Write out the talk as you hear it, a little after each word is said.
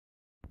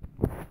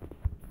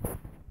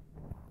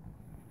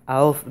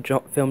Our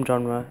film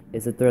genre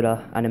is a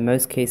thriller, and in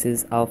most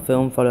cases, our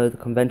film follows the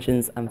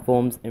conventions and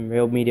forms in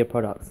real media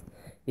products.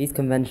 These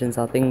conventions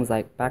are things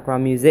like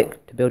background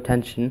music to build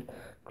tension,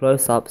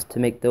 close ups to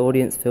make the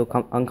audience feel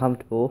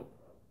uncomfortable,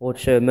 or to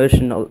show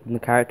emotion on the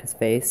character's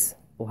face,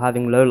 or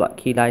having low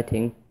key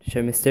lighting to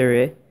show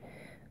mystery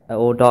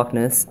or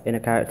darkness in a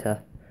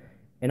character.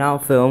 In our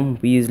film,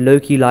 we used low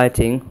key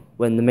lighting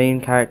when the main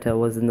character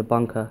was in the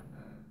bunker,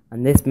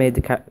 and this made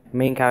the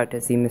main character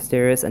seem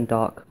mysterious and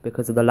dark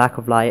because of the lack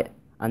of light,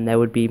 and there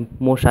would be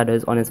more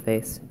shadows on his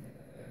face.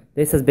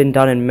 This has been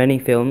done in many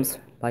films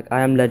like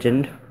I Am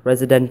Legend,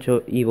 Resident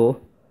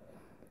Evil,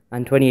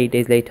 and 28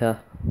 Days Later.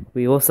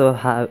 We also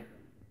have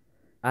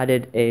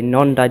added a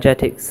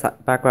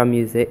non-diegetic background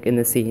music in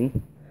the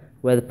scene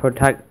where the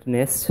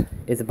protagonist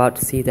is about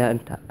to see the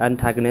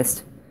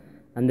antagonist,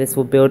 and this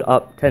will build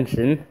up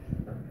tension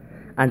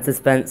and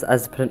suspense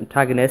as the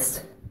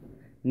protagonist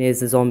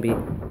nears the zombie.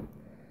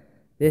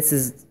 This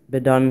has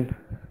been done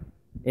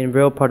in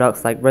real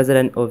products like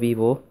Resident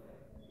Evil,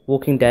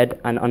 Walking Dead,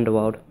 and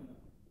Underworld.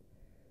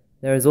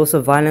 There is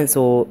also violence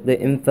or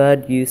the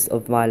inferred use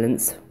of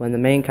violence when the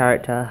main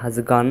character has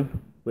a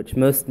gun, which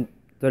most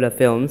thriller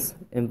films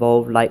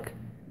involve, like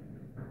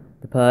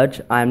The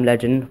Purge, I Am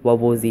Legend,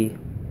 World War Z.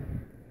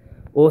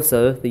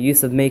 Also, the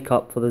use of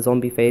makeup for the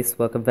zombie face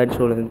were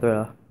conventional in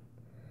thriller.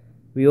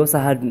 We also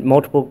had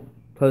multiple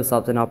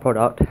close-ups in our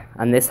product,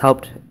 and this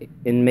helped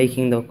in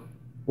making the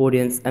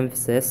audience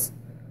emphasis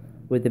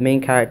with the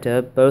main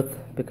character, both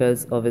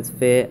because of his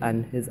fear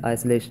and his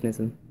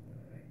isolationism.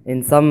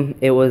 In some,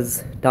 it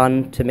was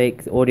done to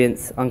make the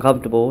audience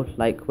uncomfortable,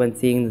 like when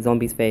seeing the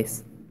zombie's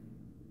face.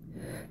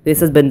 This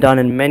has been done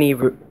in many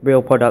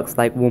real products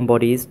like Warm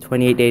Bodies,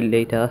 28 Days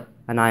Later,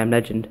 and I Am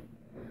Legend.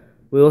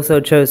 We also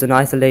chose an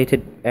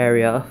isolated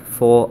area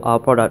for our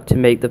product to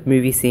make the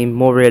movie seem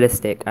more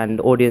realistic and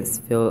the audience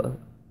feel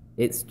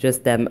it's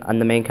just them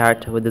and the main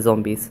character with the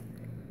zombies.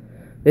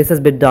 This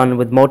has been done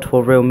with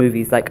multiple real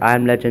movies like I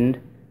Am Legend,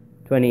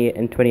 20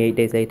 and 28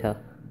 Days Later.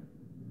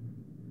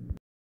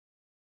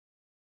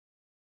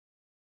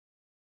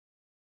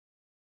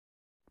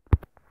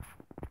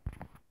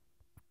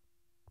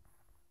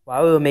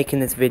 While we were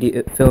making this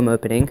film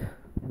opening,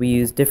 we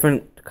used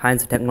different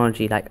kinds of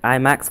technology like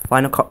IMAX,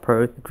 Final Cut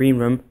Pro, the green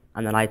room,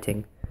 and the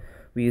lighting.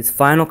 We used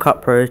Final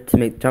Cut Pro to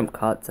make jump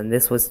cuts, and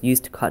this was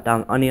used to cut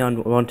down any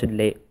unwanted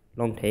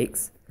long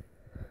takes.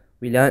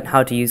 We learned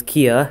how to use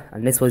Kia,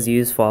 and this was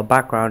used for our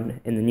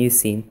background in the news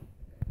scene.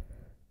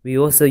 We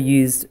also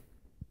used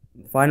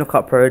Final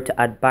Cut Pro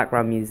to add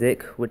background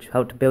music, which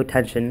helped to build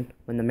tension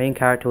when the main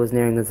character was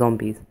nearing the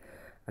zombies,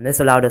 and this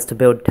allowed us to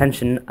build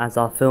tension as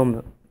our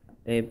film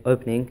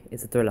opening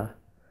is a thriller.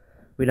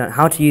 We learned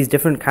how to use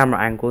different camera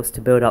angles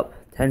to build up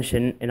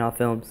tension in our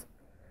films,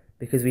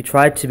 because we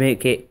tried to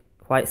make it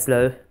quite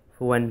slow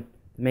for when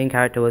the main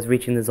character was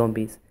reaching the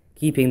zombies,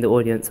 keeping the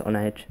audience on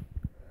edge.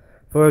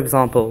 For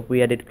example,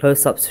 we added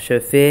close-ups to show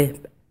fear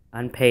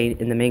and pain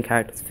in the main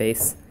character's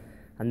face,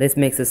 and this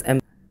makes us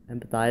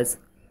empathize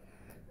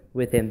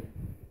with him.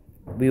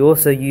 We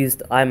also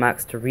used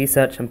IMAX to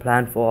research and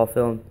plan for our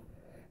film.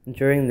 And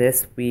during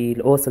this, we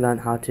also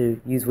learned how to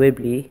use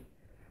Weebly,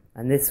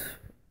 and this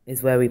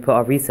is where we put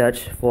our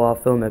research for our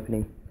film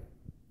opening.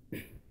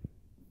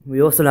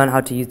 We also learned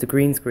how to use the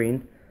green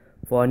screen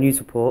for our news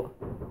report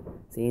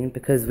scene,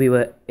 because we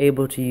were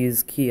able to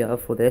use Kia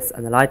for this,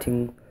 and the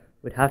lighting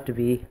would have to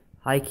be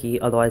high key,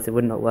 otherwise it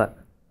would not work.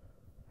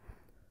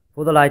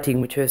 For the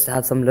lighting, we chose to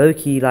have some low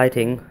key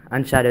lighting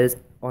and shadows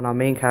on our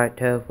main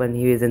character when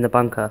he was in the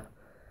bunker.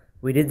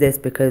 We did this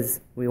because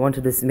we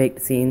wanted to make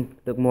the scene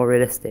look more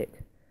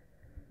realistic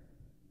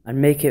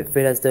and make it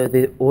feel as though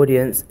the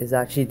audience is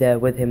actually there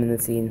with him in the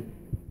scene.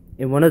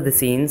 In one of the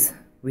scenes,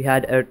 we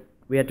had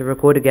to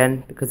record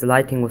again because the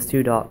lighting was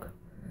too dark.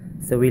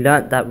 So we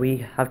learnt that we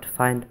have to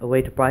find a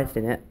way to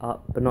brighten it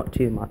up, but not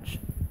too much.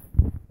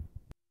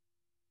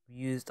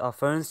 We used our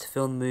phones to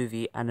film the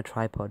movie and a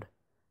tripod.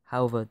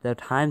 However, there are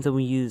times when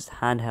we used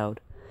handheld.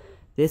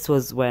 This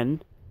was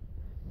when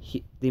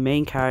the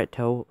main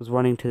character was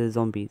running to the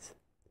zombies.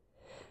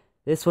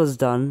 This was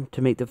done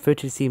to make the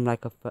footage seem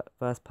like a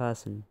first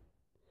person.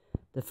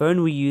 The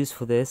phone we used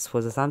for this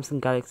was a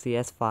Samsung Galaxy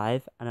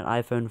S5 and an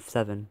iPhone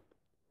 7.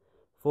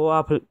 For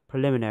our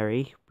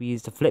preliminary, we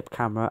used a flip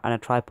camera and a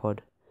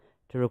tripod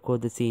to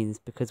record the scenes,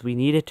 because we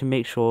needed to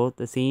make sure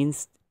the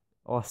scenes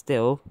are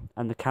still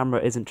and the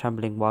camera isn't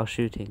trembling while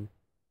shooting.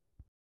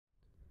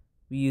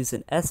 We used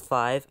an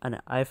S5 and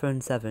an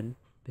iPhone 7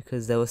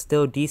 because they were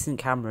still decent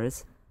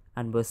cameras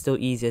and were still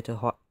easier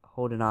to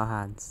hold in our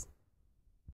hands.